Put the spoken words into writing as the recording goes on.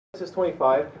Genesis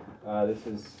 25. I want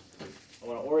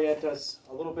to orient us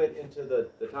a little bit into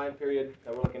the time period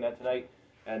that we're looking at tonight,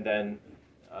 and then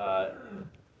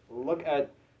look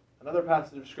at another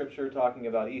passage of Scripture talking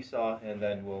about Esau, and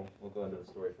then we'll go into the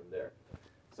story from there.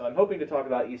 So I'm hoping to talk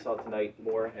about Esau tonight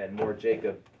more, and more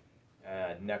Jacob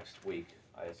next week.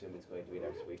 I assume it's going to be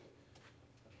next week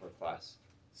for class.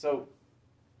 So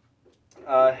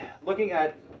looking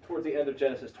at towards the end of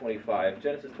Genesis 25,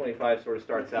 Genesis 25 sort of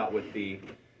starts out with the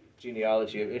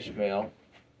genealogy of Ishmael,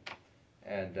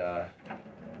 and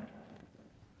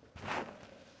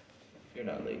you're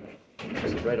not late.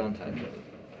 This is right on time,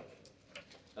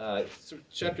 Joey. So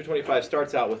chapter 25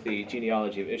 starts out with the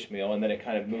genealogy of Ishmael, and then it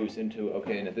kind of moves into,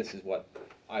 okay, and this is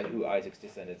who Isaac's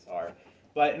descendants are.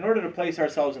 But in order to place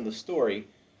ourselves in the story,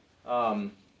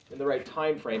 in the right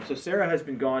time frame, so Sarah has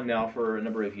been gone now for a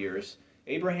number of years.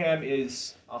 Abraham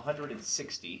is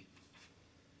 160,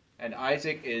 and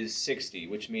Isaac is 60,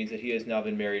 which means that he has now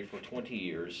been married for 20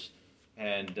 years,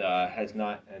 and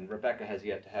Rebekah has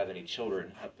yet to have any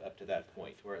children up to that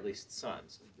point, or at least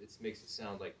sons. It makes it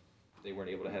sound like they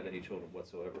weren't able to have any children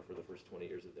whatsoever for the first 20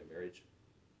 years of their marriage.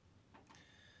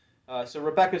 So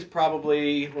Rebekah's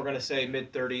probably, we're going to say,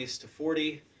 mid-30s to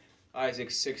 40.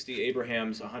 Isaac's 60,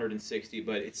 Abraham's 160,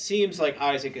 but it seems like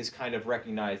Isaac is kind of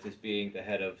recognized as being the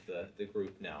head of the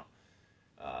group now.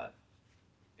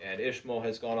 And Ishmael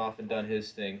has gone off and done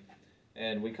his thing.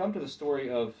 And we come to the story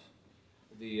of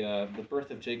the birth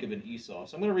of Jacob and Esau.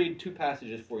 So I'm going to read two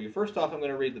passages for you. First off, I'm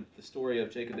going to read the story of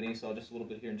Jacob and Esau just a little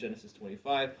bit here in Genesis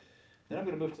 25. Then I'm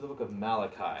going to move to the book of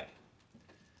Malachi.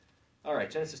 All right,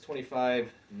 Genesis 25:19.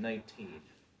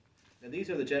 And these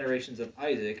are the generations of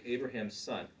Isaac, Abraham's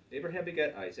son. Abraham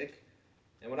begat Isaac,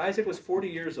 and when Isaac was 40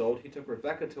 years old, he took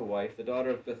Rebekah to wife, the daughter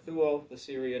of Bethuel the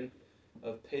Syrian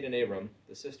of Padan-Aram,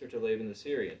 the sister to Laban the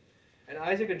Syrian. And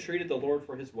Isaac entreated the Lord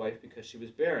for his wife because she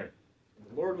was barren. And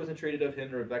the Lord was entreated of him,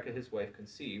 and Rebekah his wife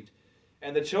conceived.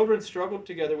 And the children struggled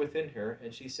together within her,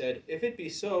 and she said, If it be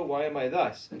so, why am I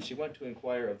thus? And she went to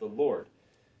inquire of the Lord.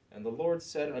 And the Lord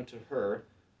said unto her,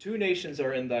 2 nations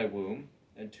are in thy womb,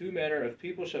 and 2 manner of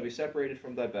people shall be separated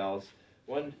from thy bowels.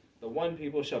 The one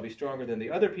people shall be stronger than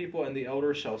the other people, and the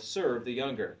elder shall serve the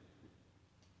younger.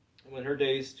 And when her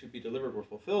days to be delivered were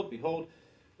fulfilled, behold,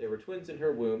 there were twins in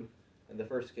her womb, and the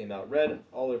first came out red,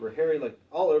 all over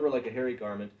like a hairy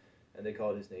garment, and they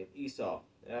called his name Esau.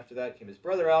 And after that came his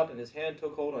brother out, and his hand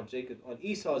took hold on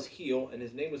Esau's heel, and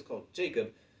his name was called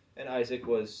Jacob. And Isaac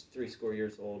was 80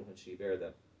 years old when she bare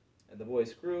them. And the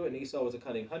boys grew, and Esau was a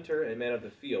cunning hunter and man of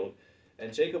the field,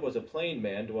 and Jacob was a plain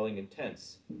man dwelling in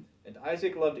tents. And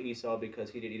Isaac loved Esau because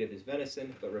he did eat of his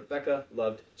venison, but Rebekah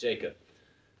loved Jacob.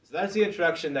 So that's the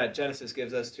introduction that Genesis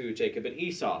gives us to Jacob and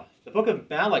Esau. The book of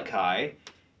Malachi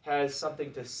has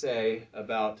something to say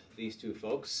about these two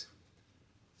folks,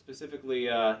 specifically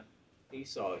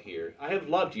Esau here. I have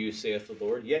loved you, saith the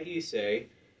Lord, yet ye say,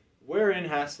 Wherein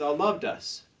hast thou loved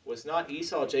us? Was not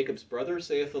Esau Jacob's brother,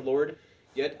 saith the Lord?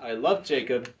 Yet I loved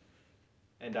Jacob,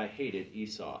 and I hated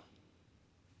Esau.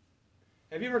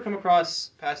 Have you ever come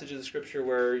across passages of Scripture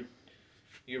where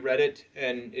you read it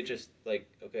and it just like,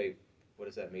 okay, what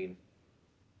does that mean?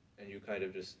 And you kind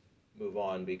of just move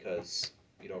on because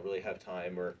you don't really have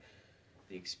time or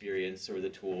the experience or the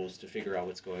tools to figure out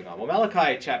what's going on. Well,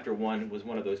 Malachi chapter 1 was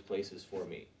one of those places for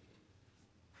me.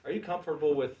 Are you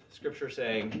comfortable with Scripture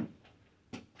saying,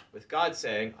 with God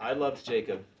saying, I loved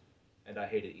Jacob and I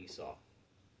hated Esau?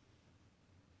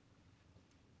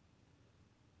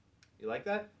 You like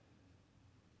that?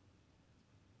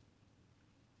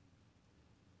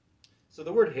 So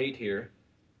the word hate here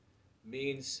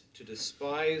means to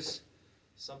despise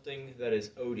something that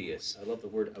is odious. I love the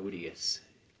word odious.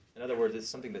 In other words, it's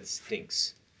something that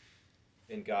stinks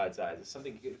in God's eyes. It's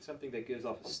something that gives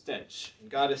off a stench.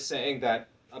 And God is saying that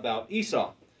about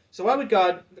Esau. So why would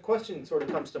God, the question sort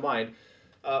of comes to mind,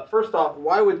 first off,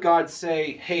 why would God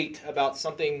say hate about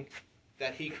something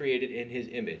that he created in his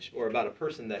image, or about a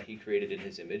person that he created in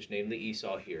his image, namely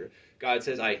Esau here? God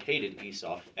says, I hated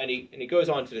Esau. And he goes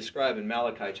on to describe in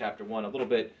Malachi chapter 1 a little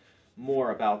bit more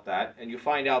about that. And you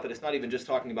find out that it's not even just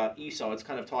talking about Esau, it's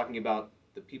kind of talking about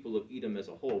the people of Edom as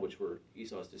a whole, which were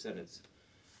Esau's descendants.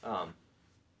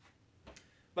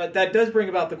 But that does bring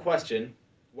about the question,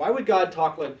 why would God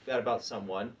talk like that about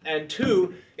someone? And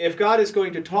two, if God is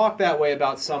going to talk that way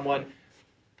about someone,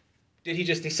 did he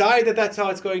just decide that that's how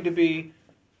it's going to be?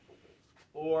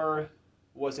 Or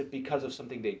was it because of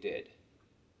something they did?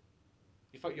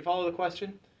 You follow the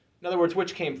question? In other words,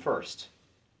 which came first?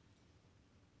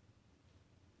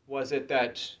 Was it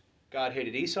that God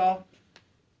hated Esau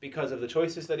because of the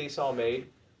choices that Esau made?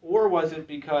 Or was it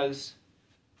because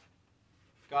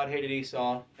God hated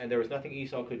Esau, and there was nothing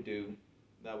Esau could do.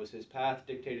 That was his path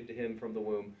dictated to him from the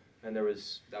womb, and that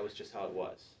was just how it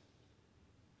was.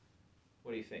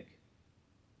 What do you think?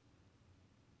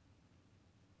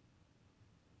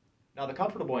 Now, the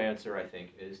comfortable answer, I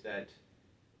think, is that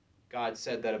God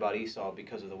said that about Esau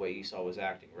because of the way Esau was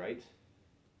acting, right?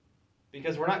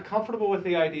 Because we're not comfortable with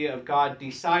the idea of God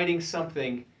deciding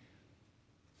something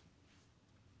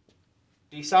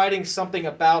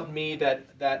about me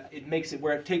that it makes it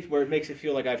where it makes it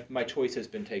feel like my choice has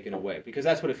been taken away. Because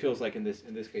that's what it feels like in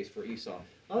this case for Esau.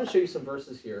 I'm going to show you some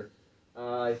verses here.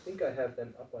 I think I have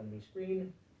them up on the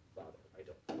screen. Bother, I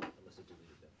don't. I must have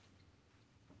deleted them.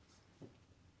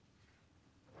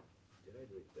 Did I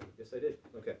delete them? Yes, I did.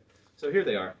 Okay. So here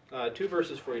they are. 2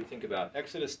 verses for you to think about.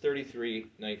 Exodus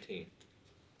 33:19.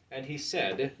 And he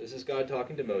said, this is God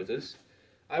talking to Moses,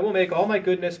 I will make all my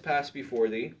goodness pass before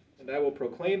thee, and I will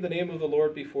proclaim the name of the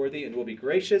Lord before thee, and will be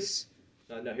gracious.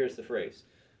 Now here's the phrase.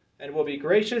 And will be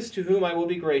gracious to whom I will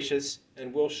be gracious,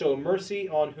 and will show mercy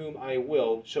on whom I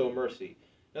will show mercy.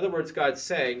 In other words, God's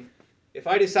saying, if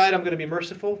I decide I'm going to be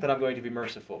merciful, then I'm going to be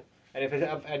merciful. And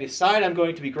if I decide I'm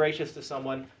going to be gracious to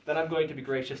someone, then I'm going to be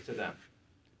gracious to them.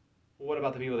 Well, what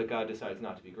about the people that God decides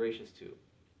not to be gracious to?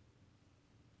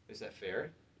 Is that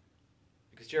fair?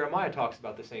 Because Jeremiah talks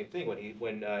about the same thing when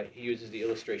he uses the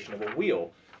illustration of a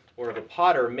wheel or of a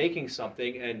potter making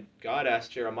something, and God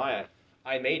asks Jeremiah,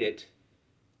 I made it.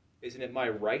 Isn't it my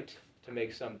right to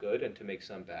make some good and to make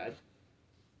some bad?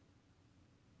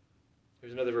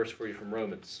 Here's another verse for you from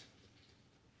Romans.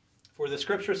 For the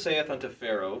scripture saith unto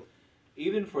Pharaoh,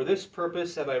 even for this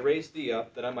purpose have I raised thee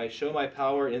up, that I might show my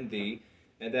power in thee,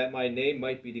 and that my name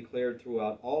might be declared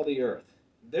throughout all the earth.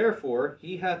 Therefore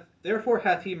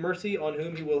hath he mercy on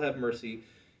whom he will have mercy,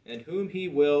 and whom he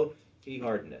will he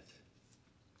hardeneth.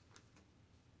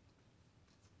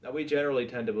 Now we generally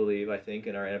tend to believe, I think,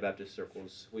 in our Anabaptist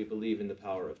circles, we believe in the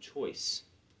power of choice.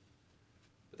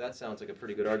 But that sounds like a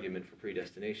pretty good argument for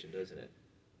predestination, doesn't it?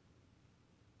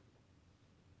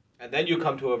 And then you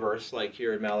come to a verse like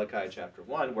here in Malachi chapter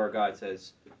 1, where God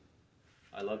says,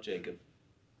 I love Jacob,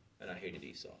 and I hated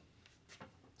Esau.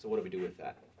 So what do we do with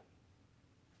that?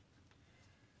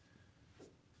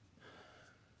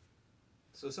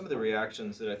 So some of the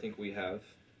reactions that I think we have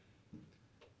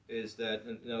is that,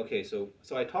 okay, so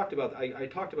I talked about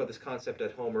this concept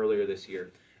at home earlier this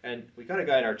year, and we got a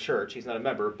guy in our church. He's not a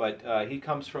member, but he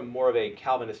comes from more of a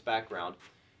Calvinist background,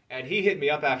 and he hit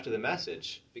me up after the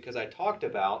message because I talked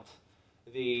about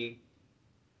I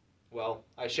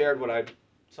shared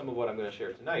some of what I'm going to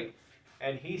share tonight,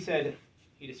 and he said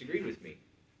he disagreed with me.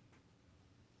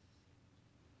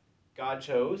 God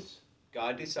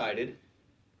decided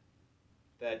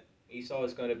that Esau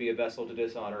is going to be a vessel to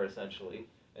dishonor, essentially,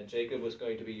 and Jacob was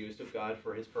going to be used of God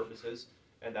for his purposes,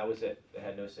 and that was it. They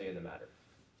had no say in the matter.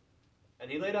 And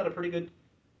he laid out a pretty good,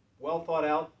 well thought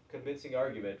out, convincing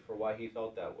argument for why he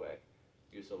felt that way.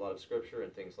 Used a lot of scripture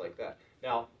and things like that.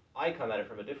 Now, I come at it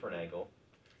from a different angle,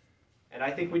 and I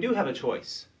think we do have a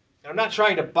choice. And I'm not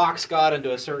trying to box God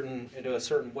into a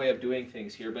certain way of doing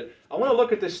things here, but I want to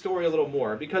look at this story a little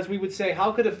more, because we would say,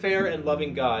 how could a fair and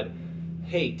loving God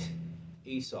hate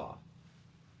Esau?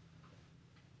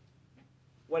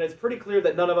 When it's pretty clear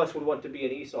that none of us would want to be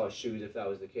in Esau's shoes if that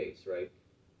was the case, right?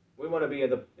 We want to be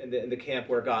in the camp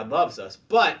where God loves us.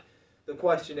 But the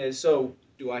question is, so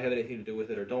do I have anything to do with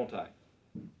it or don't I?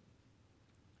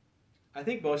 I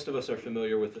think most of us are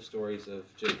familiar with the stories of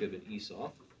Jacob and Esau.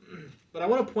 But I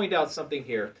want to point out something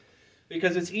here,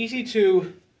 because it's easy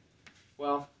to,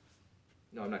 I'm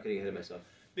not getting ahead of myself.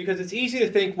 Because it's easy to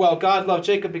think, God loved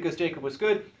Jacob because Jacob was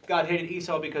good. God hated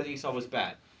Esau because Esau was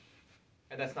bad.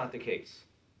 And that's not the case.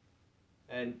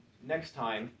 And next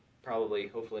time,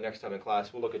 hopefully next time in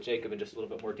class, we'll look at Jacob in just a little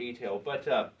bit more detail.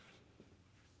 But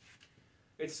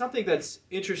it's something that's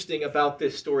interesting about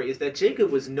this story is that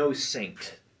Jacob was no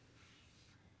saint.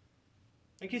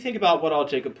 Like, you think about what all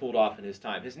Jacob pulled off in his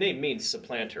time. His name means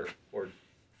supplanter, or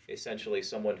essentially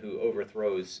someone who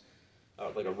overthrows,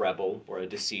 like a rebel or a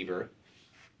deceiver.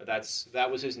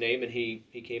 That was his name, and he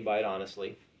came by it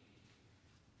honestly.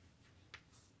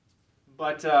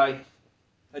 But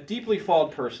a deeply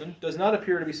flawed person does not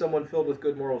appear to be someone filled with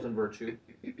good morals and virtue.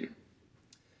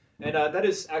 And that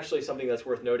is actually something that's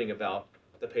worth noting about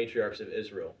the patriarchs of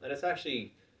Israel. And it's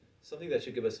actually something that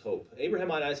should give us hope.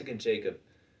 Abraham, Isaac, and Jacob,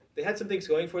 they had some things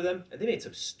going for them, and they made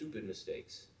some stupid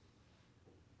mistakes.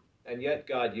 And yet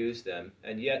God used them.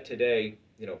 And yet today,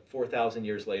 4,000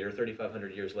 years later,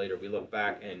 3,500 years later, we look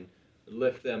back and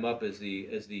lift them up as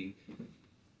the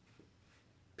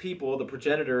people, the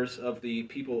progenitors of the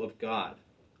people of God.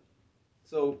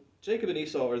 So Jacob and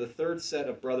Esau are the third set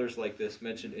of brothers like this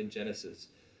mentioned in Genesis.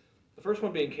 The first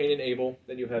one being Cain and Abel,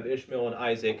 then you have Ishmael and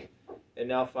Isaac, and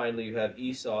now finally you have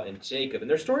Esau and Jacob. And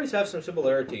their stories have some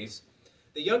similarities.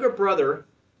 The younger brother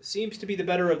seems to be the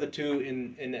better of the two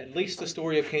in at least the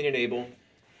story of Cain and Abel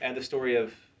and the story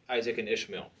of Isaac and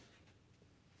Ishmael.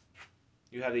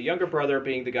 You have the younger brother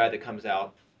being the guy that comes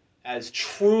out as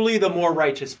truly the more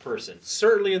righteous person.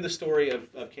 Certainly in the story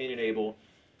of Cain and Abel,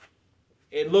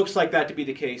 it looks like that to be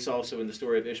the case also in the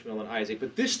story of Ishmael and Isaac.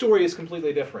 But this story is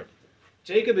completely different.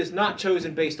 Jacob is not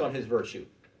chosen based on his virtue,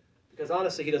 because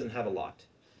honestly, he doesn't have a lot.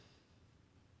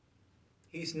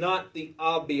 He's not the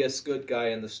obvious good guy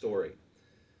in the story.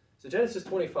 So Genesis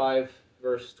 25,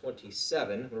 verse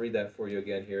 27, I'm going to read that for you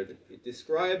again here. It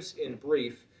describes in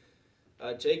brief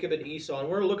Jacob and Esau, and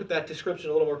we're going to look at that description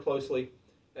a little more closely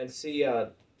and see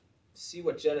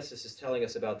what Genesis is telling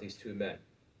us about these two men.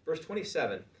 Verse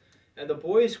 27, and the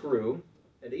boys grew,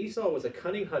 and Esau was a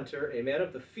cunning hunter, a man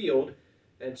of the field,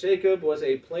 and Jacob was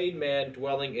a plain man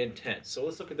dwelling in tents. So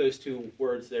let's look at those two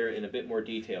words there in a bit more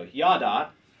detail. Yada,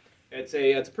 it's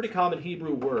a pretty common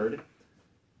Hebrew word.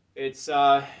 It's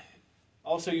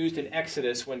also used in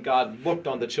Exodus when God looked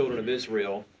on the children of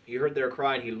Israel. He heard their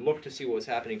cry and he looked to see what was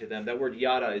happening to them. That word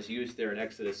yada is used there in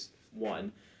Exodus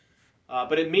 1.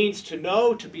 But it means to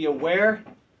know, to be aware,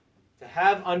 to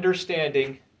have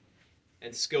understanding,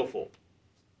 and skillful.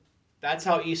 That's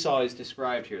how Esau is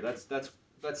described here. That's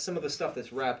some of the stuff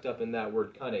that's wrapped up in that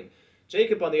word cunning.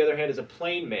 Jacob, on the other hand, is a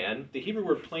plain man. The Hebrew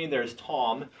word plain there is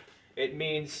tom. It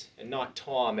means, and not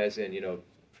Tom as in,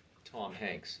 Tom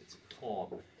Hanks. It's Tom.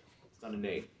 It's not a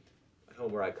name. At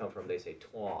home where I come from, they say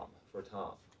Tom for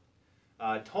Tom.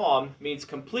 Tom means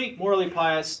complete, morally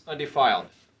pious, undefiled.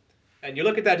 And you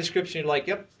look at that description, you're like,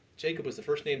 yep, Jacob was the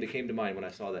first name that came to mind when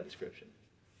I saw that description.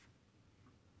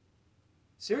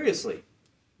 Seriously.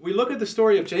 We look at the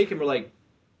story of Jacob and we're like,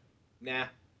 nah,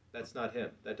 that's not him.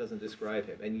 That doesn't describe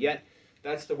him. And yet,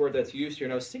 that's the word that's used here.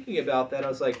 And I was thinking about that. I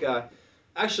was like,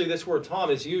 actually, this word Tom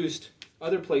is used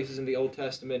other places in the Old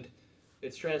Testament.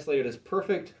 It's translated as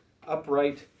perfect,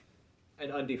 upright,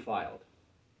 and undefiled.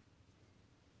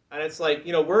 And it's like,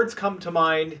 words come to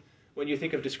mind when you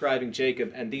think of describing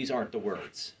Jacob, and these aren't the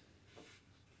words.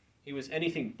 He was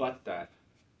anything but that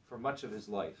for much of his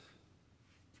life.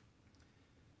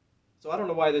 So I don't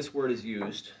know why this word is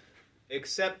used,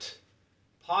 except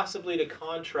possibly to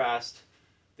contrast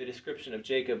the description of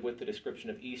Jacob with the description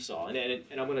of Esau. And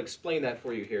I'm going to explain that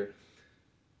for you here.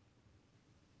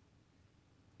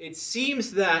 It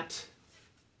seems that,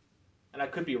 and I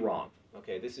could be wrong.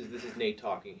 Okay, this is Nate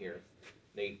talking here.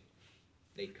 Nate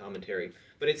commentary.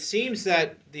 But it seems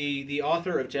that the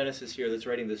author of Genesis here that's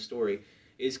writing this story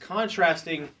is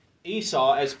contrasting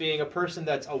Esau as being a person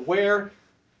that's aware,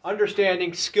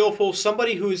 understanding, skillful,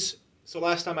 somebody who's... So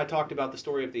last time I talked about the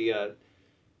story of the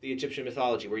Egyptian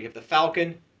mythology, where you have the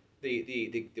falcon,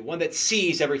 the one that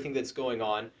sees everything that's going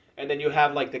on, and then you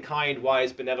have like the kind,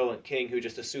 wise, benevolent king who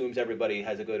just assumes everybody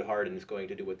has a good heart and is going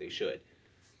to do what they should.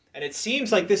 And it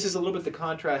seems like this is a little bit the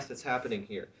contrast that's happening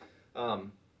here.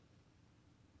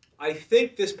 I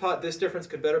think this difference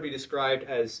could better be described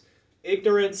as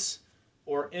ignorance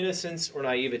or innocence or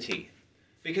naivety,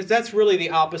 because that's really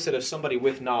the opposite of somebody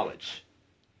with knowledge.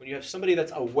 When you have somebody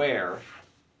that's aware,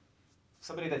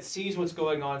 somebody that sees what's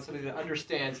going on, somebody that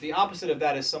understands, the opposite of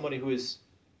that is somebody who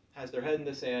has their head in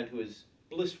the sand, who is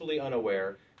blissfully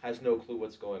unaware, has no clue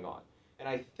what's going on. And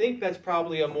I think that's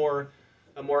probably a more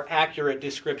accurate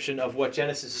description of what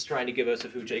Genesis is trying to give us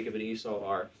of who Jacob and Esau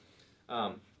are.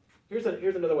 Here's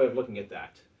another way of looking at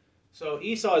that. So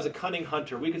Esau is a cunning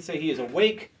hunter. We could say he is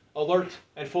awake, alert,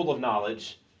 and full of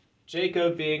knowledge.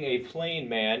 Jacob being a plain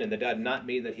man, and that does not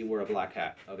mean that he wore a black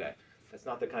hat. Okay, that's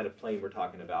not the kind of plain we're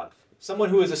talking about. Someone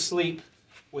who is asleep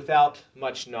without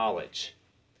much knowledge.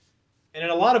 And in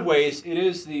a lot of ways, it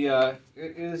is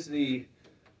the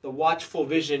watchful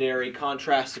visionary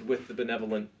contrasted with the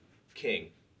benevolent king,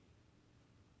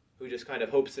 who just kind of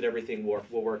hopes that everything will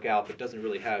work out, but doesn't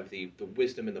really have the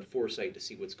wisdom and the foresight to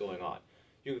see what's going on.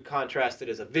 You could contrast it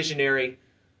as a visionary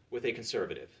with a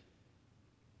conservative.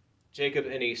 Jacob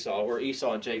and Esau, or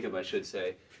Esau and Jacob, I should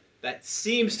say. That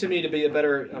seems to me to be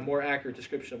a more accurate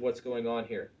description of what's going on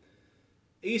here.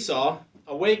 Esau,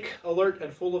 awake, alert,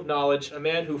 and full of knowledge, a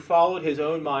man who followed his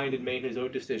own mind and made his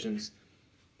own decisions,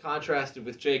 contrasted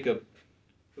with Jacob,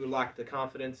 who lacked the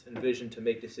confidence and vision to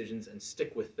make decisions and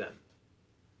stick with them.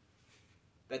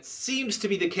 That seems to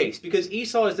be the case, because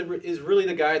Esau is really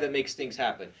the guy that makes things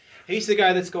happen. He's the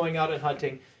guy that's going out and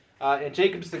hunting, and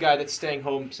Jacob's the guy that's staying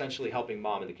home, essentially helping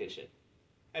mom in the kitchen.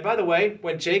 And by the way,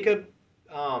 when Jacob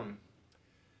and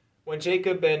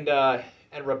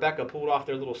and Rebecca pulled off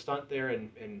their little stunt there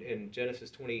in Genesis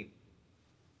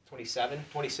 27,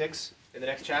 26, in the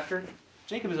next chapter,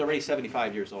 Jacob is already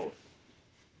 75 years old.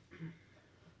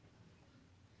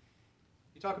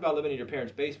 You talk about living in your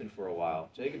parents' basement for a while.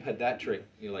 Jacob had that trick,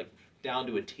 like down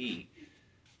to a T.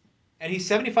 And he's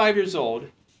 75 years old,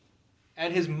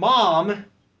 and his mom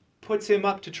puts him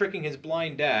up to tricking his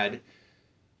blind dad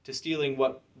to stealing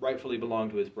what rightfully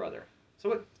belonged to his brother.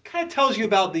 So it kind of tells you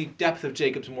about the depth of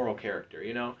Jacob's moral character,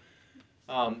 He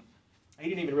didn't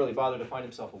even really bother to find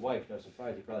himself a wife. No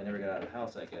surprise, he probably never got out of the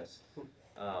house, I guess.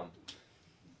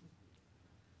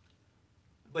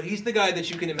 But he's the guy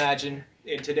that you can imagine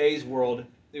in today's world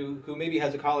who maybe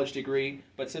has a college degree,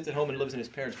 but sits at home and lives in his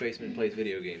parents' basement and plays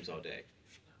video games all day.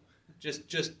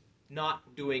 Just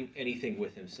not doing anything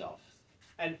with himself.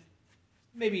 And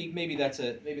maybe that's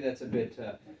a bit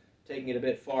taking it a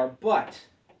bit far, but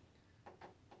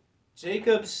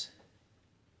Jacob's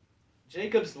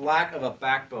lack of a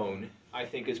backbone, I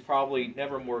think, is probably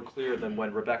never more clear than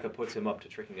when Rebecca puts him up to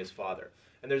tricking his father.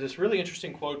 And there's this really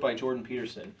interesting quote by Jordan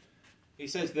Peterson. He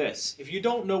says this: "If you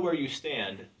don't know where you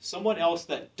stand, someone else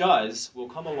that does will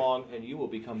come along and you will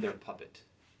become their puppet."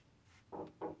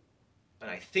 And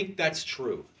I think that's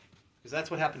true, because that's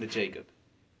what happened to Jacob.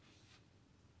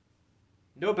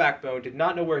 No backbone, did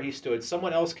not know where he stood.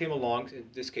 Someone else came along, in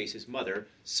this case his mother,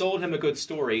 sold him a good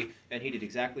story, and he did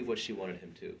exactly what she wanted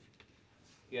him to.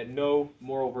 He had no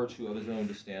moral virtue of his own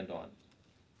to stand on.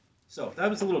 So, that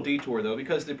was a little detour, though,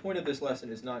 because the point of this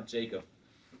lesson is not Jacob.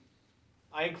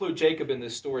 I include Jacob in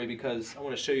this story because I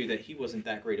want to show you that he wasn't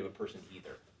that great of a person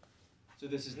either. So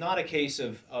this is not a case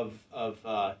of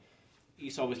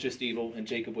Esau was just evil and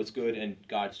Jacob was good and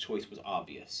God's choice was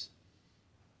obvious.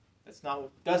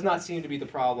 Does not seem to be the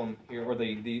problem here, or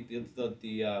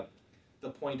the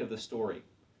point of the story.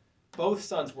 Both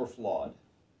sons were flawed.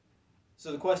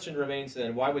 So the question remains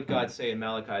then, why would God say in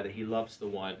Malachi that he loves the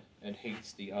one and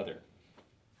hates the other?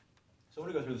 So I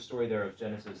want to go through the story there of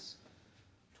Genesis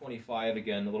 25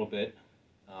 again a little bit.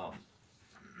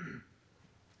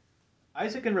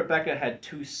 Isaac and Rebekah had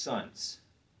two sons,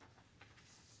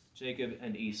 Jacob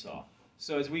and Esau.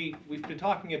 So as we've been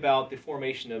talking about the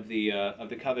formation of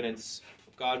the covenants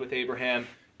of God with Abraham,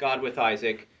 God with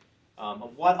Isaac,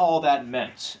 of what all that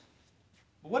meant.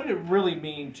 What did it really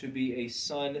mean to be a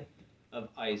son of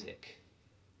Isaac?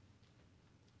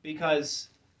 Because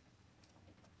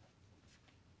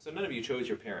so none of you chose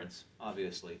your parents,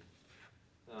 obviously.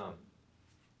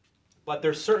 But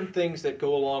there's certain things that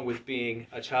go along with being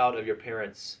a child of your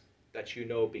parents that you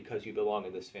know because you belong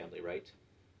in this family, right?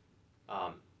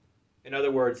 In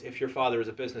other words, if your father is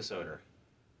a business owner,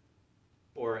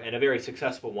 and a very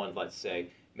successful one, let's say,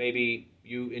 maybe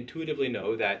you intuitively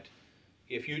know that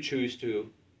if you choose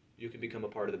to, you can become a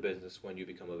part of the business when you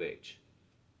become of age.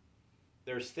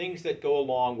 There's things that go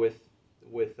along with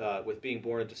being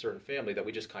born into a certain family that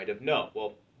we just kind of know.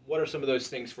 Well, what are some of those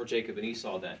things for Jacob and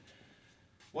Esau then?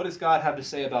 What does God have to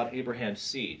say about Abraham's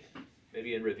seed?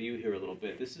 Maybe in review here a little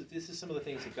bit. This is some of the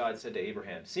things that God said to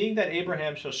Abraham. "Seeing that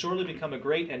Abraham shall surely become a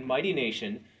great and mighty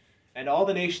nation, and all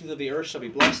the nations of the earth shall be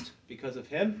blessed because of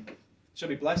him, shall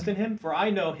be blessed in him, for I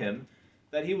know him,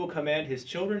 that he will command his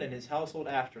children and his household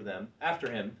after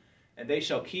him, and they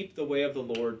shall keep the way of the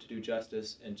Lord to do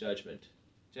justice and judgment."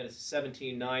 Genesis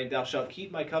 17:9, "Thou shalt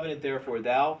keep my covenant, therefore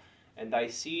thou and thy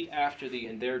seed after thee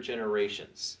in their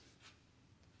generations."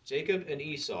 Jacob and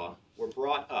Esau were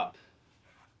brought up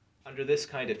under this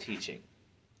kind of teaching.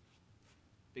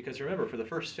 Because remember, for the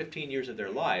first 15 years of their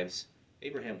lives,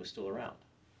 Abraham was still around.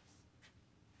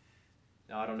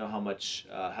 Now, I don't know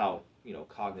how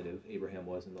cognitive Abraham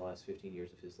was in the last 15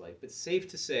 years of his life, but safe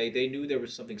to say they knew there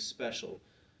was something special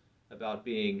about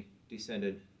being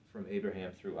descended from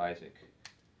Abraham through Isaac.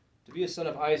 To be a son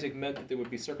of Isaac meant that they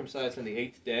would be circumcised on the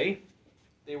 8th day.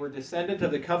 They were descendants of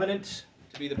the covenant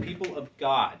to be the people of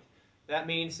God. That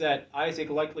means that Isaac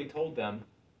likely told them,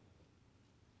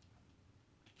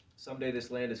 someday this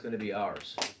land is going to be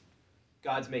ours.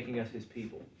 God's making us his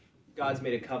people. God's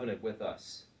made a covenant with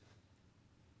us.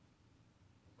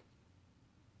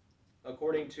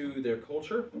 According to their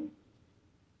culture,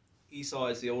 Esau,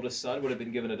 as the oldest son, would have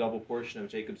been given a double portion of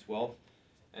Jacob's wealth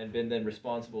and been then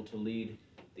responsible to lead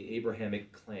the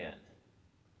Abrahamic clan.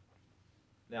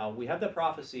 Now, we have the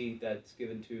prophecy that's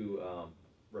given to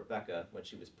Rebekah when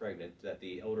she was pregnant, that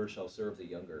the elder shall serve the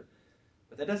younger.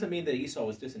 But that doesn't mean that Esau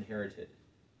was disinherited.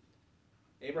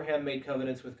 Abraham made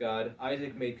covenants with God,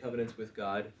 Isaac made covenants with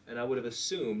God, and I would have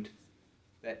assumed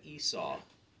that Esau,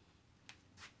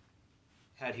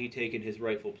 had he taken his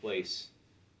rightful place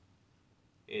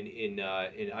in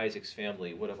Isaac's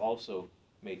family, would have also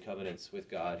made covenants with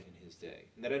God in his day.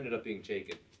 And that ended up being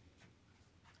Jacob.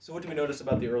 So what do we notice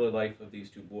about the early life of these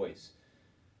two boys?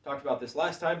 Talked about this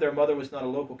last time. Their mother was not a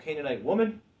local Canaanite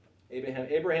woman.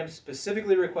 Abraham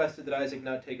specifically requested that Isaac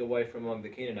not take a wife from among the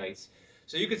Canaanites.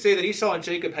 So you could say that Esau and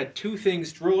Jacob had two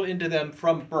things drilled into them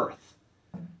from birth.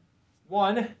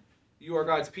 One, you are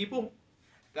God's people.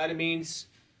 That means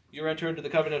you enter into the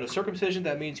covenant of circumcision.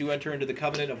 That means you enter into the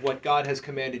covenant of what God has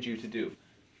commanded you to do.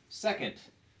 Second,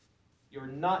 you're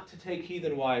not to take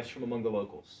heathen wives from among the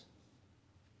locals.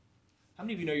 How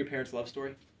many of you know your parents' love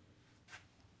story?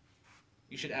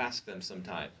 You should ask them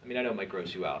sometime. I mean, I know it might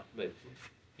gross you out, but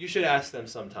you should ask them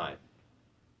sometime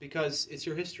because it's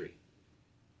your history.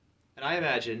 And I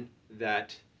imagine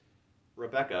that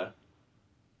Rebecca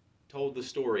told the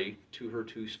story to her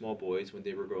two small boys when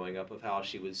they were growing up of how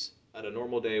she was at a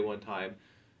normal day one time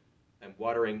and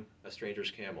watering a stranger's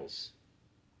camels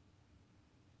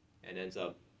and ends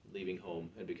up leaving home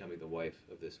and becoming the wife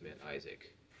of this man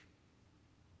Isaac.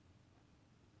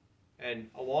 And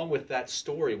along with that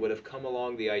story would have come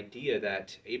along the idea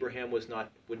that Abraham would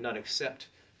not accept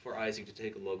for Isaac to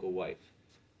take a local wife.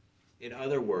 In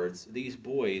other words, these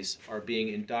boys are being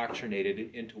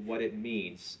indoctrinated into what it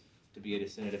means to be a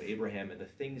descendant of Abraham and the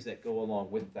things that go along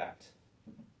with that.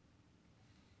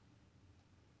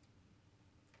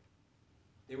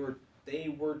 They were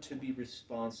to be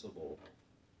responsible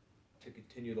to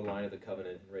continue the line of the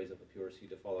covenant and raise up a pure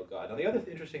seed to follow God. Now, the other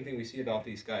interesting thing we see about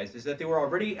these guys is that they were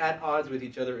already at odds with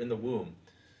each other in the womb.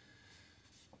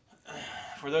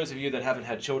 For those of you that haven't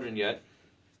had children yet,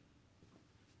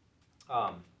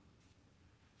 I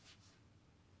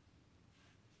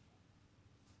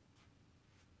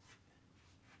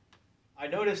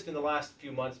noticed in the last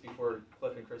few months before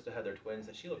Cliff and Krista had their twins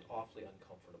that she looked awfully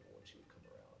uncomfortable when she would come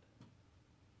around.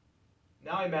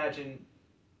 Now imagine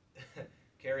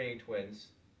carrying twins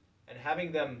and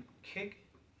having them kick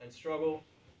and struggle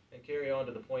and carry on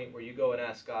to the point where you go and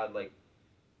ask God, like,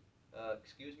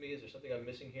 excuse me, is there something I'm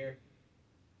missing here?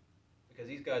 Because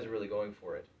these guys are really going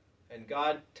for it. And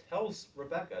God tells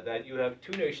Rebecca that you have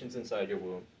two nations inside your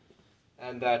womb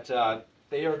and that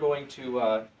they are going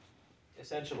to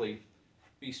essentially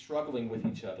be struggling with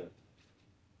each other.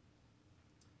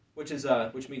 Which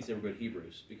means they were good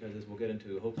Hebrews, because as we'll get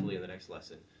into hopefully in the next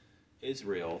lesson,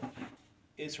 Israelite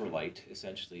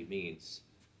essentially means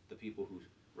the people who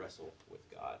wrestle with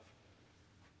God.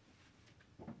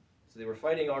 So they were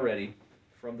fighting already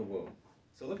from the womb.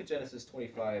 So look at Genesis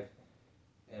 25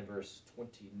 and verse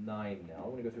 29 now.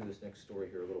 I'm going to go through this next story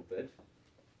here a little bit.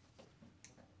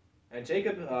 And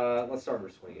Jacob, let's start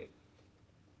verse 28.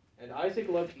 And Isaac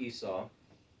loved Esau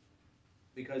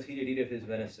because he did eat of his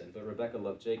venison, but Rebekah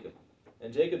loved Jacob.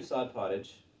 And Jacob sod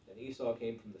pottage, and Esau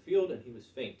came from the field, and he was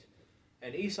faint.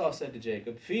 And Esau said to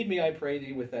Jacob, Feed me, I pray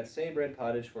thee, with that same bread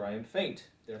pottage, for I am faint.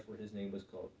 Therefore his name was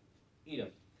called Edom.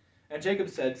 And Jacob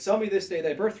said, Sell me this day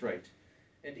thy birthright.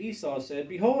 And Esau said,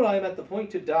 Behold, I am at the point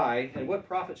to die, and what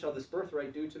profit shall this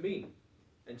birthright do to me?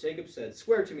 And Jacob said,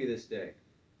 Swear to me this day.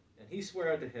 And he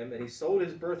sware unto him, and he sold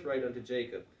his birthright unto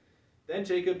Jacob. Then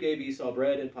Jacob gave Esau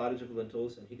bread and pottage of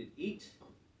lentils, and he did eat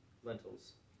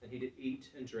lentils. And he did eat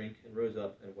and drink, and rose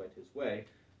up and went his way.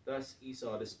 Thus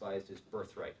Esau despised his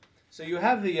birthright. So you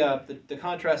have the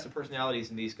contrast of personalities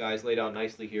in these guys laid out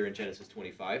nicely here in Genesis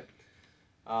 25.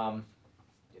 Getting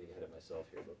ahead of myself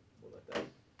here, but we'll let that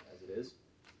as it is.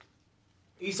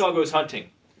 Esau goes hunting.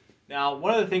 Now,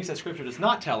 one of the things that Scripture does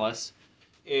not tell us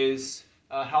is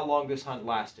how long this hunt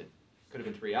lasted. Could have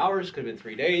been 3 hours, could have been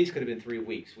 3 days, could have been 3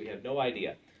 weeks. We have no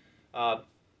idea.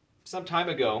 Some time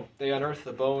ago, they unearthed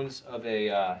the bones of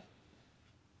a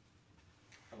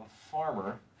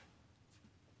farmer.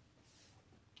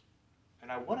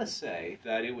 And I want to say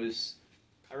that it was,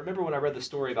 I remember when I read the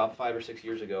story about 5 or 6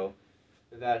 years ago,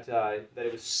 that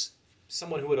it was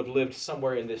someone who would have lived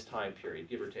somewhere in this time period,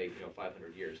 give or take,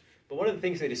 500 years. But one of the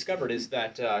things they discovered is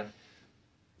that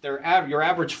your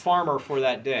average farmer for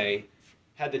that day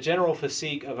had the general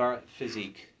physique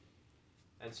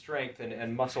and strength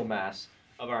and muscle mass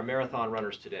of our marathon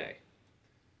runners today.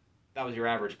 That was your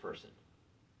average person.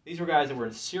 These were guys that were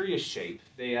in serious shape.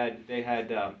 They had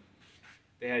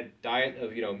diet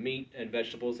of meat and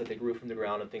vegetables that they grew from the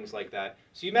ground and things like that.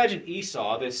 So you imagine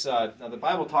Esau. This now the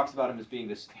Bible talks about him as being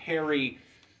this hairy,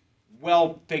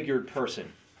 well-figured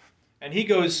person, and he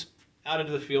goes out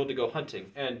into the field to go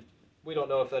hunting. And we don't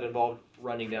know if that involved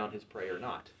running down his prey or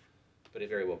not, but it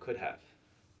very well could have.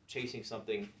 Chasing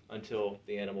something until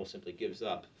the animal simply gives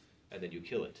up, and then you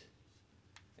kill it.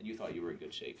 And you thought you were in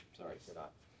good shape. Sorry, you're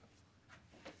not.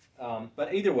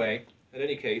 But either way, in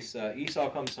any case, Esau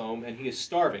comes home, and he is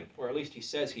starving, or at least he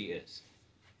says he is.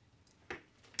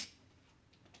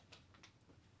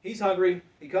 He's hungry.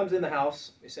 He comes in the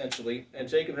house, essentially, and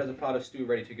Jacob has a pot of stew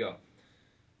ready to go.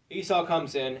 Esau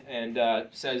comes in and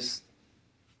says,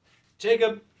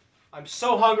 Jacob, I'm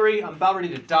so hungry, I'm about ready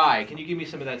to die. Can you give me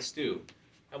some of that stew?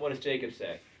 And what does Jacob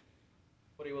say?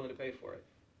 What are you willing to pay for it?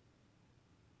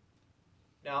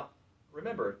 Now,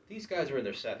 remember, these guys are in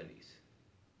their 70s.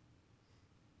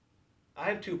 I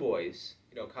have two boys.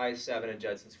 Kai's 7 and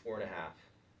Judson's 4.5.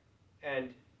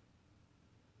 And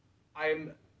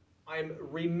I'm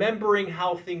remembering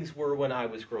how things were when I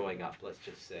was growing up, let's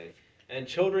just say. And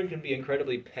children can be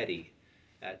incredibly petty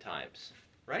at times,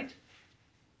 right?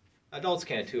 Adults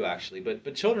can too, actually,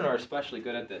 but children are especially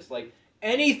good at this. Like,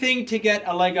 anything to get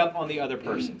a leg up on the other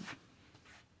person.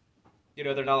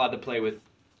 They're not allowed to play with,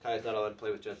 Kai's not allowed to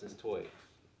play with Judson's toy.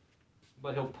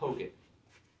 But he'll poke it.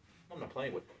 I'm not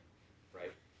playing with it,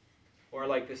 right? Or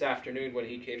like this afternoon when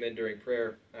he came in during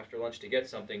prayer after lunch to get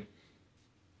something,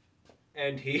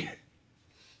 and he...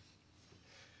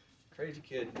 Crazy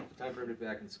kid. Time for him to be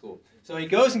back in school. So he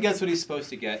goes and gets what he's supposed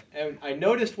to get, and I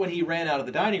noticed when he ran out of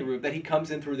the dining room that he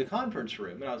comes in through the conference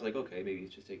room, and I was like, okay, maybe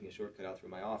he's just taking a shortcut out through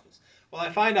my office. Well,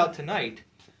 I find out tonight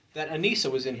that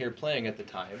Anissa was in here playing at the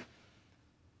time,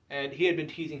 and he had been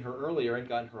teasing her earlier and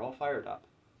gotten her all fired up.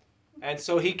 And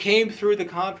so he came through the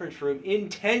conference room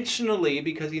intentionally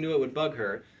because he knew it would bug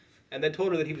her, and then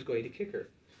told her that he was going to kick her,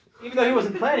 even though he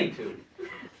wasn't planning to.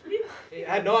 He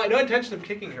had no intention of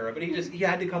kicking her, but he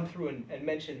had to come through and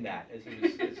mention that as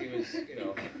he was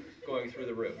going through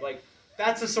the room. Like,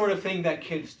 that's the sort of thing that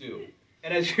kids do.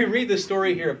 And as you read the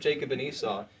story here of Jacob and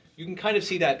Esau, you can kind of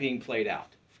see that being played out.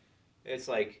 It's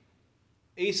like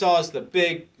Esau's the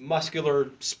big, muscular,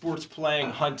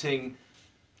 sports-playing, hunting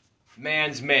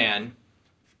man's man,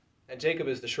 and Jacob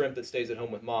is the shrimp that stays at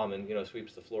home with mom and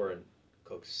sweeps the floor and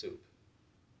cooks soup.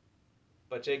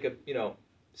 But Jacob,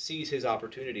 sees his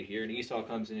opportunity here, and Esau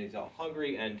comes in and he's all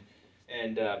hungry, and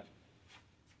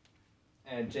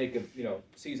Jacob,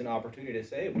 sees an opportunity to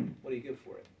say, hey, what do you give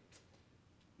for it?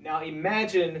 Now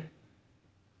imagine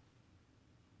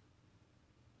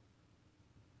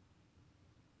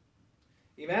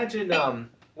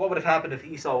what would have happened if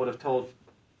Esau would have told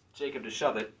Jacob to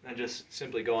shove it and just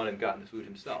simply gone and gotten the food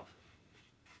himself.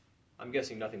 I'm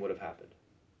guessing nothing would have happened.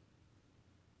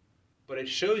 But it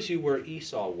shows you where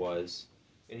Esau was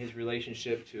in his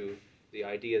relationship to the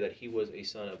idea that he was a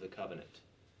son of the covenant.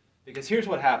 Because here's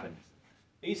what happened.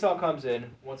 Esau comes in,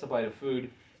 wants a bite of food,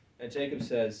 and Jacob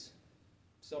says,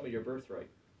 sell me your birthright,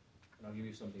 and I'll give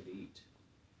you something to eat.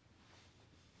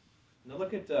 Now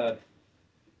look at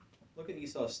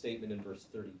Esau's statement in verse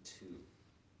 32.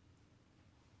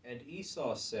 And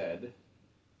Esau said,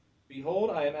 behold,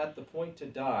 I am at the point to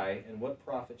die, and what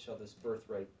profit shall this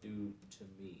birthright do to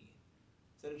me?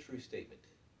 Is that a true statement?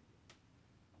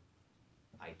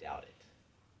 I doubt it.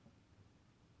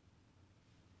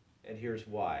 And here's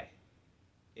why.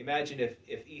 Imagine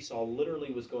if Esau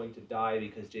literally was going to die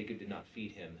because Jacob did not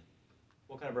feed him.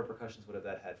 What kind of repercussions would have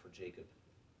that had for Jacob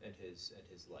and his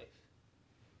life?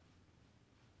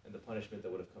 And the punishment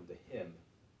that would have come to him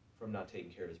from not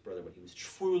taking care of his brother when he was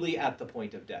truly at the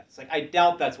point of death. It's like, I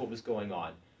doubt that's what was going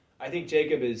on. I think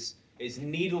Jacob is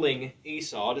needling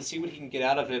Esau to see what he can get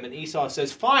out of him, and Esau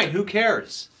says, fine, who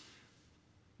cares?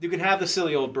 You can have the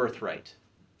silly old birthright.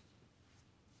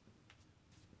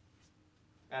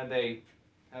 And they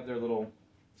have their little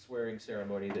swearing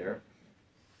ceremony there.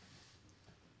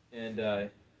 And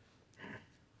it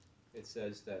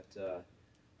says that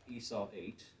Esau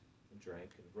ate and drank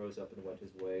and rose up and went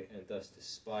his way and thus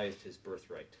despised his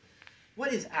birthright.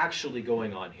 What is actually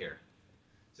going on here?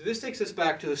 So this takes us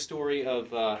back to the story of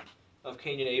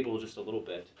Cain and Abel just a little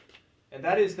bit. And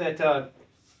that is that,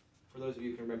 for those of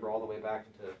you who can remember all the way back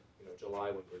into July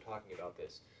when we were talking about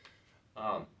this,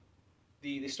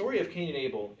 the story of Cain and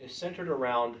Abel is centered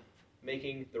around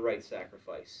making the right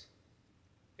sacrifice.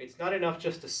 It's not enough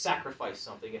just to sacrifice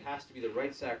something. It has to be the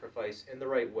right sacrifice in the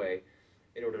right way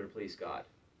in order to please God.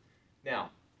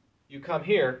 Now, you come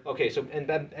here, okay, so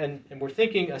and we're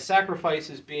thinking a sacrifice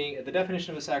is being, the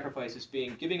definition of a sacrifice is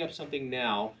being giving up something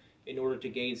now in order to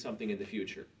gain something in the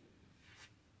future.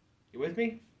 You with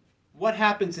me? What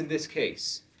happens in this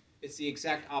case? It's the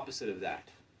exact opposite of that.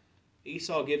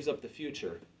 Esau gives up the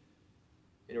future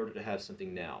in order to have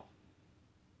something now.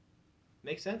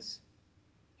 Make sense?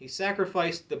 He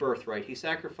sacrificed the birthright. He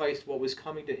sacrificed what was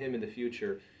coming to him in the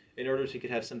future in order so he could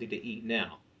have something to eat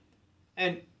now.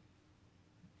 And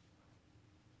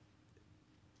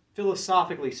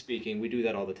philosophically speaking, we do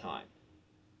that all the time.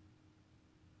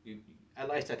 At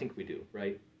least I think we do,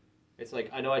 right? It's like,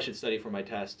 I know I should study for my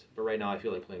test, but right now I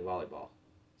feel like playing volleyball.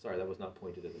 Sorry, that was not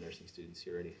pointed at the nursing students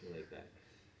here or anything like that.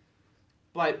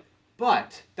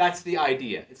 But that's the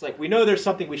idea. It's like we know there's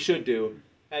something we should do,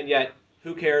 and yet,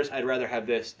 who cares? I'd rather have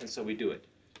this, and so we do it.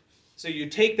 So you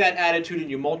take that attitude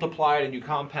and you multiply it and you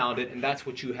compound it, and that's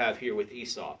what you have here with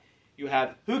Esau. You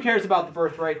have, who cares about the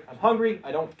birthright? I'm hungry.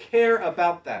 I don't care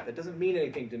about that. That doesn't mean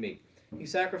anything to me. He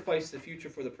sacrificed the future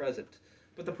for the present.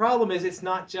 But the problem is it's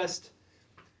not just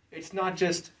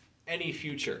any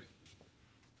future.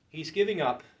 He's giving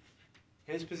up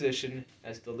his position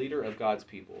as the leader of God's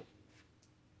people.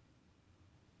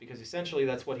 Because essentially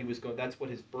that's what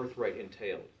his birthright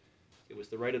entailed. It was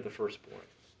the right of the firstborn.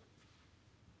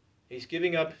 He's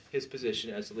giving up his position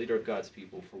as the leader of God's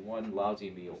people for one lousy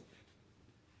meal.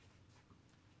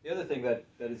 The other thing that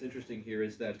is interesting here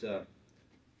is that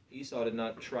Esau did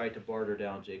not try to barter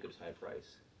down Jacob's high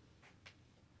price.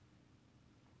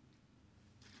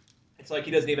 It's like he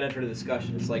doesn't even enter the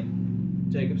discussion. It's like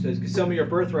Jacob says, sell me your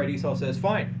birthright. Esau says,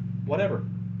 fine, whatever.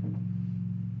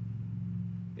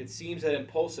 It seems that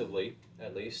impulsively,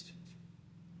 at least,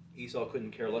 Esau couldn't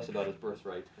care less about his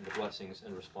birthright and the blessings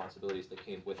and responsibilities that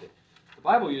came with it. The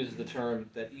Bible uses the term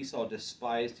that Esau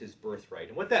despised his birthright.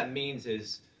 And what that means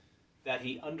is that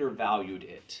he undervalued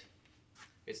it.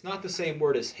 It's not the same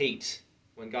word as hate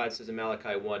when God says in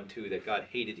Malachi 1:2 that God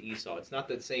hated Esau. It's not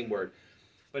the same word.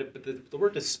 But the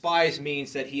word despise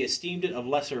means that he esteemed it of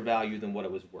lesser value than what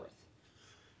it was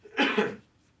worth.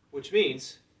 Which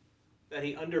means that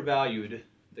he undervalued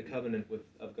the covenant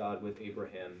of God with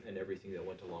Abraham and everything that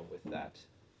went along with that.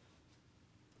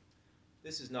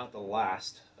 This is not the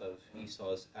last of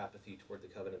Esau's apathy toward the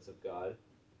covenants of God.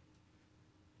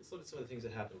 Let's look at some of the things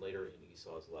that happened later in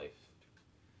Esau's life.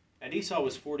 And Esau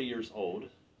was 40 years old.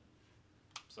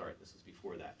 Sorry, this is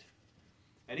before that.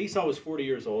 And Esau was 40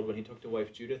 years old when he took to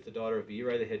wife Judith, the daughter of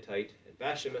Beeri the Hittite, and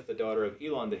Bashemath, the daughter of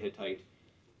Elon the Hittite,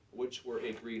 which were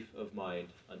a grief of mind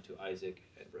unto Isaac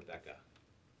and Rebekah.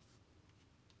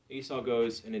 Esau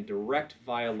goes in direct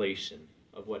violation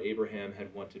of what Abraham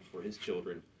had wanted for his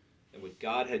children and what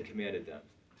God had commanded them.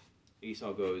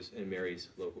 Esau goes and marries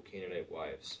local Canaanite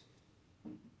wives.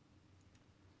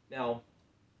 Now,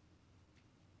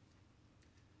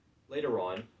 later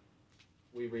on,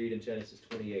 we read in Genesis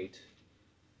 28.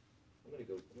 I'm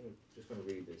just going to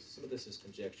read this. Some of this is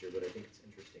conjecture, but I think it's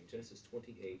interesting. Genesis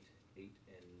 28, 8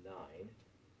 and 9.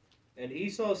 And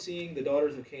Esau, seeing the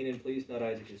daughters of Canaan pleased not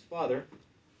Isaac his father.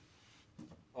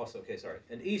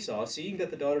 And Esau, seeing that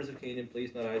the daughters of Canaan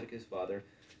pleased not Isaac his father,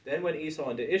 then went Esau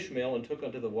unto Ishmael, and took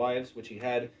unto the wives which he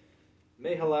had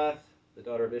Mahalath, the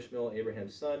daughter of Ishmael,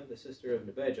 Abraham's son, the sister of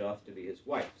Nebajoth, to be his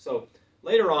wife. So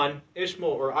later on,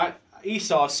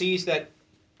 Esau sees that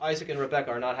Isaac and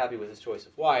Rebekah are not happy with his choice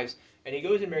of wives, and he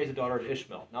goes and marries the daughter of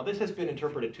Ishmael. Now this has been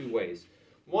interpreted two ways.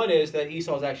 One is that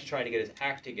Esau is actually trying to get his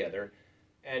act together,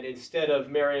 and instead of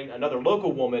marrying another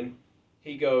local woman,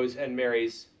 he goes and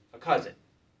marries a cousin,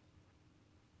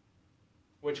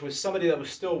 which was somebody that was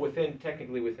still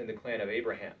technically within the clan of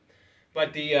Abraham.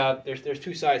 But there's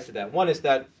two sides to that. One is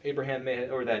that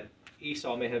that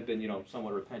Esau may have been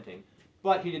somewhat repenting,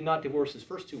 but he did not divorce his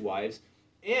first two wives.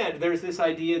 And there's this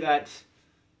idea that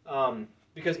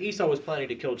because Esau was planning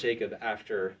to kill Jacob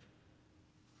after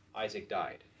Isaac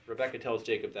died, Rebekah tells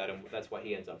Jacob that, and that's why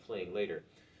he ends up fleeing later.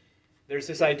 There's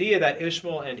this idea that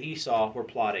Ishmael and Esau were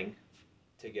plotting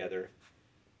together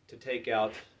to take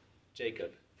out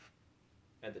Jacob,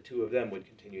 and the two of them would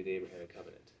continue the Abrahamic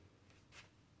covenant.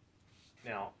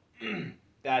 Now,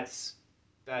 that's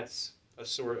a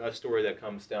story that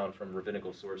comes down from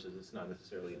rabbinical sources. It's not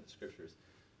necessarily in the scriptures.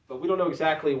 But we don't know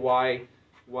exactly why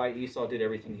Esau did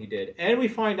everything he did. And we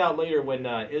find out later when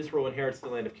Israel inherits the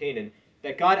land of Canaan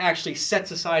that God actually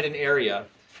sets aside an area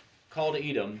called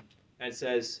Edom and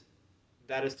says,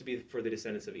 that is to be for the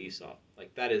descendants of Esau.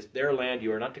 Like, that is their land.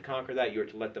 You are not to conquer that. You are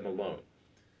to let them alone.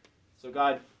 So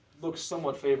God looks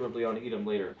somewhat favorably on Edom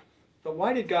later. But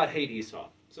why did God hate Esau?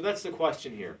 So that's the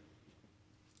question here.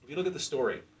 If you look at the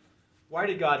story, why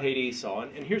did God hate Esau?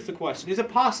 And here's the question. Is it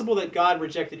possible that God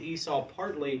rejected Esau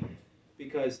partly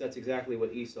because that's exactly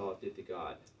what Esau did to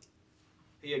God?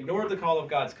 He ignored the call of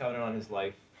God's covenant on his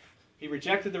life. He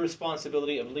rejected the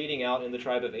responsibility of leading out in the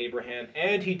tribe of Abraham,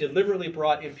 and he deliberately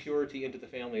brought impurity into the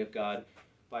family of God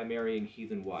by marrying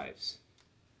heathen wives.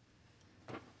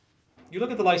 You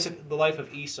look at the life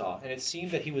of Esau, and it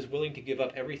seemed that he was willing to give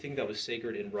up everything that was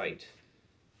sacred and right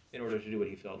in order to do what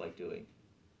he felt like doing.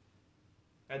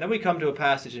 And then we come to a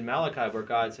passage in Malachi where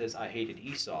God says, I hated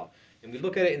Esau. And we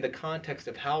look at it in the context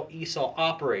of how Esau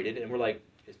operated, and we're like,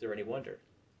 is there any wonder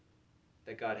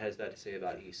that God has that to say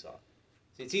about Esau?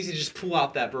 See, it's easy to just pull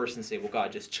out that verse and say, well,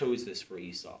 God just chose this for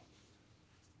Esau.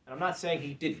 And I'm not saying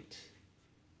he didn't.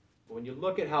 But when you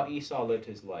look at how Esau lived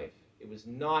his life, It was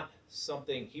not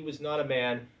something, he was not a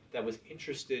man that was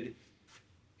interested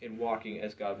in walking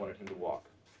as God wanted him to walk.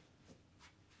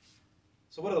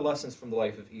 So what are the lessons from the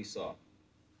life of Esau?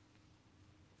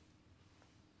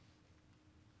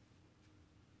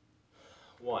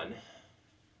 One,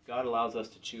 God allows us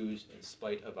to choose in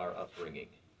spite of our upbringing.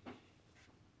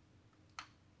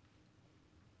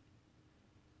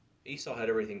 Esau had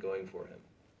everything going for him,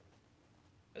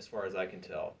 as far as I can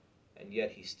tell, and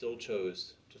yet he still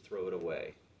chose to throw it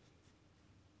away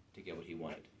to get what he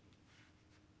wanted.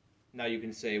 Now you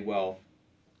can say, well,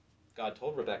 God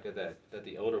told Rebekah that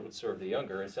the elder would serve the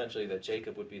younger, essentially that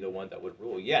Jacob would be the one that would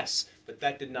rule. Yes, but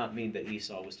that did not mean that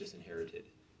Esau was disinherited.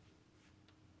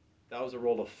 That was a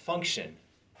role of function.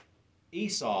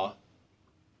 Esau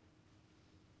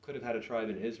could have had a tribe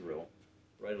in Israel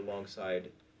right alongside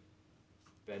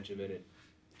Benjamin and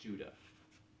Judah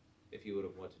if he would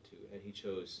have wanted to, and he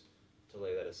chose to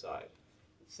lay that aside.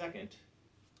 Second,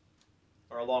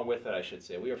 or along with that I should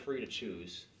say, we are free to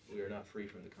choose. We are not free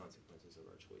from the consequences of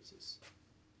our choices.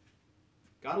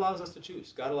 God allows us to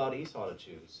choose. God allowed Esau to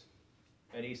choose,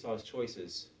 and Esau's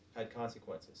choices had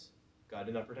consequences. God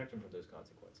did not protect him from those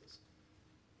consequences.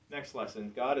 Next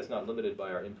lesson, God is not limited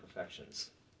by our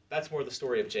imperfections. That's more the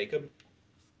story of Jacob,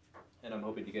 and I'm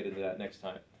hoping to get into that next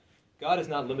time. God is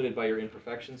not limited by your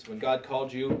imperfections. When God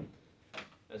called you,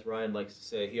 as Ryan likes to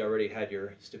say, he already had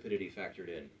your stupidity factored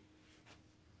in.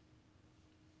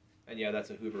 And yeah, that's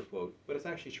a Hoover quote, but it's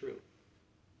actually true.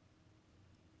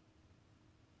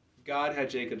 God had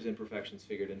Jacob's imperfections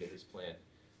figured into his plan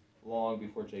long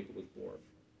before Jacob was born.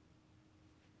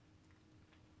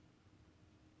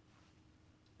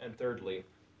 And thirdly,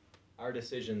 our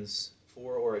decisions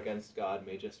for or against God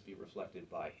may just be reflected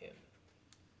by him.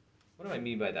 What do I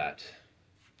mean by that?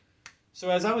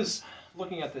 So as I was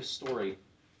looking at this story,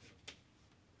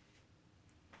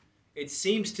 it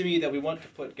seems to me that we want to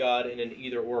put God in an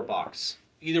either-or box.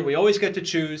 Either we always get to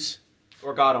choose,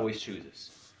 or God always chooses.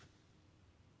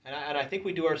 And I think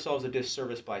we do ourselves a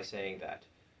disservice by saying that.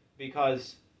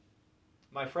 Because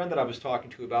my friend that I was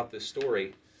talking to about this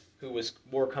story, who was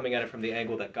more coming at it from the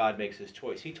angle that God makes his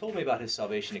choice, he told me about his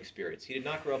salvation experience. He did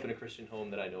not grow up in a Christian home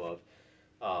that I know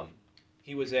of.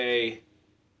 He was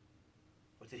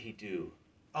what did he do?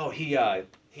 Oh, he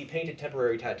painted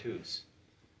temporary tattoos.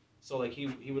 So like he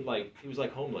was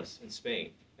like homeless in Spain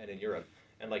and in Europe,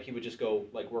 and like he would just go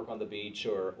like work on the beach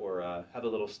or have a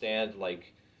little stand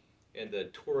like in the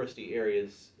touristy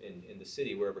areas in the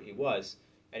city wherever he was,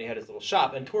 and he had his little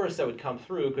shop, and tourists that would come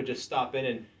through could just stop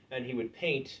in and he would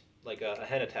paint like a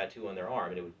henna tattoo on their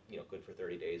arm, and it would good for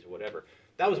 30 days or whatever.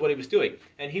 That was what he was doing,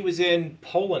 and he was in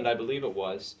Poland, I believe it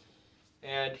was,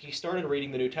 and he started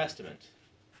reading the New Testament.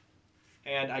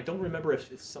 And I don't remember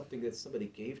if it's something that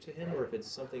somebody gave to him or if it's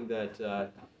something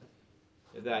that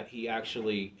that he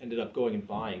actually ended up going and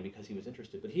buying because he was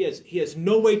interested. But he has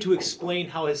no way to explain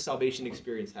how his salvation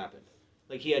experience happened.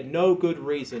 Like he had no good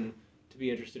reason to be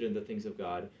interested in the things of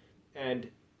God. And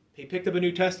he picked up a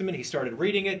New Testament, he started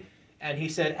reading it, and he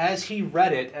said as he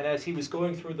read it and as he was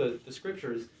going through the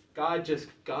scriptures, God just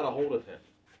got a hold of him.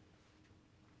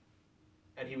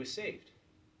 And he was saved.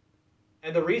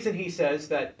 And the reason he says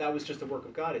that was just a work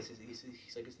of God is he's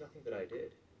like, it's nothing that I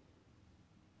did.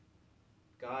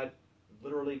 God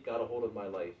literally got a hold of my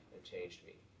life and changed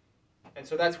me. And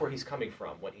so that's where he's coming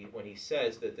from when he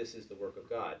says that this is the work of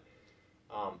God.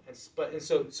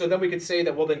 So then we could say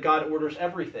that, well, then God orders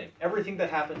everything. Everything that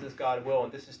happens is God's will,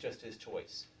 and this is just his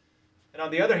choice. And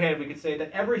on the other hand, we could say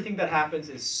that everything that happens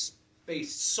is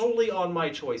based solely on my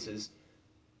choices.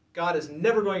 God is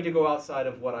never going to go outside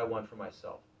of what I want for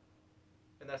myself.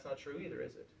 And that's not true either,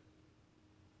 is it?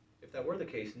 If that were the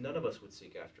case, none of us would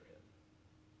seek after him.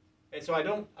 And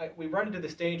so we run into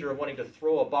this danger of wanting to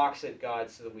throw a box at God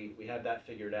so that we have that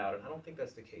figured out. And I don't think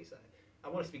that's the case. I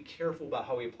want us to be careful about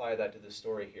how we apply that to the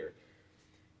story here.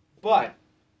 But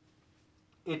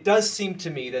it does seem to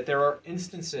me that there are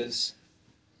instances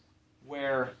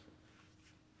where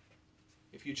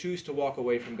if you choose to walk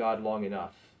away from God long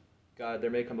enough,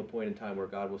 there may come a point in time where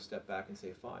God will step back and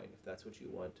say, fine, if that's what you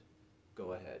want,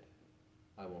 go ahead.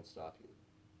 I won't stop you.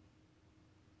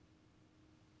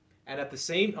 And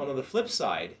on the flip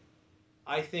side,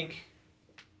 I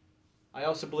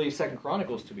also believe 2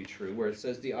 Chronicles to be true, where it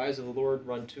says, the eyes of the Lord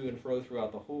run to and fro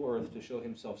throughout the whole earth to show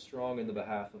himself strong in the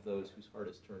behalf of those whose heart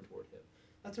is turned toward him.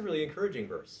 That's a really encouraging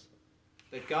verse.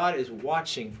 That God is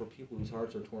watching for people whose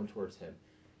hearts are torn towards him.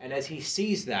 And as he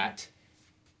sees that,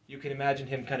 you can imagine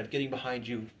him kind of getting behind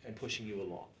you and pushing you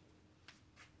along.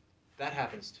 That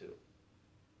happens too.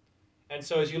 And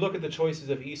so as you look at the choices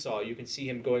of Esau, you can see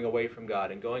him going away from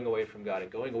God and going away from God and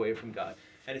going away from God.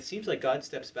 And it seems like God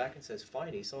steps back and says,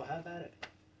 fine, Esau, have at it.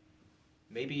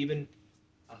 Maybe even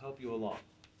I'll help you along.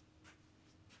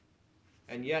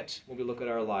 And yet, when we look at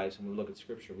our lives, when we look at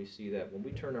Scripture, we see that when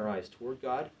we turn our eyes toward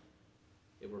God,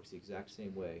 it works the exact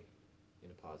same way in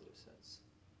a positive sense.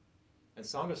 And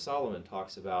Song of Solomon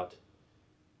talks about,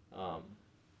 I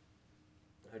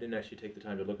didn't actually take the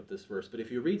time to look up this verse, but if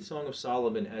you read Song of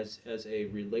Solomon as a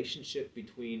relationship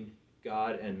between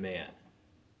God and man,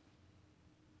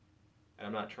 and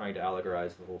I'm not trying to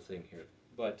allegorize the whole thing here,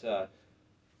 but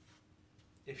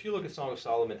if you look at Song of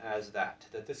Solomon as that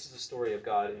this is a story of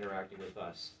God interacting with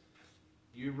us,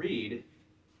 you read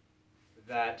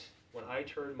that when I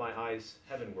turn my eyes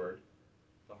heavenward,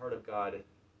 the heart of God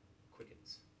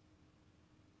quickens.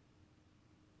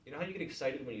 You know how you get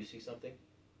excited when you see something?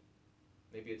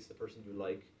 Maybe it's the person you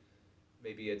like.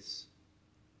 Maybe it's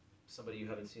somebody you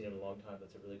haven't seen in a long time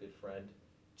that's a really good friend.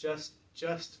 Just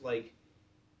like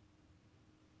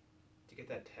to get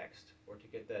that text, or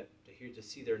to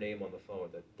see their name on the phone,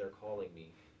 that they're calling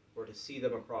me, or to see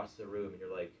them across the room, and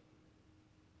you're like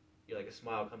a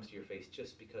smile comes to your face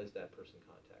just because that person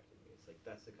contacted me. It's like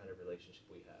that's the kind of relationship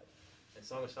we had. And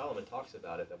Song of Solomon talks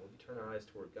about it, that when we turn our eyes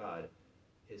toward God,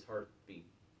 his heartbeat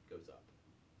goes up.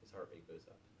 His heart rate goes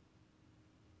up.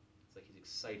 It's like he's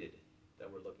excited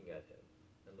that we're looking at him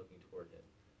and looking toward him.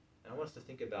 And I want us to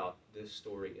think about this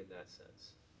story in that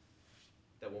sense.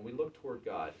 That when we look toward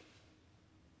God,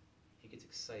 he gets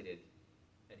excited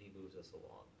and he moves us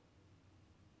along.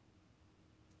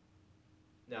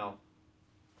 Now,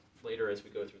 later as we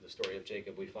go through the story of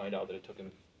Jacob, we find out that it took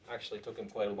him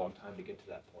quite a long time to get to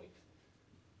that point.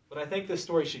 But I think this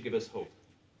story should give us hope.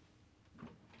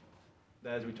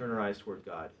 That as we turn our eyes toward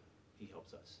God, he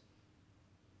helps us.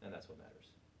 And that's what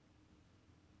matters.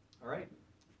 All right.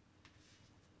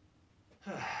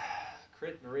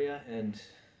 Crit, Maria, and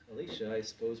Alicia, I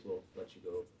suppose we'll let you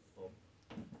go home.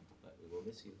 But we will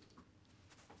miss you.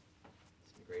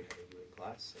 It's been great having you in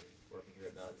class and working here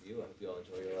at Mountain View. I hope you all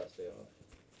enjoy your last day off.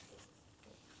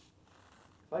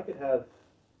 If I could have,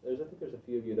 I think there's a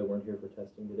few of you that weren't here for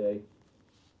testing today.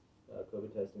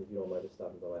 COVID testing, if you don't mind just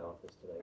stopping by my office tonight.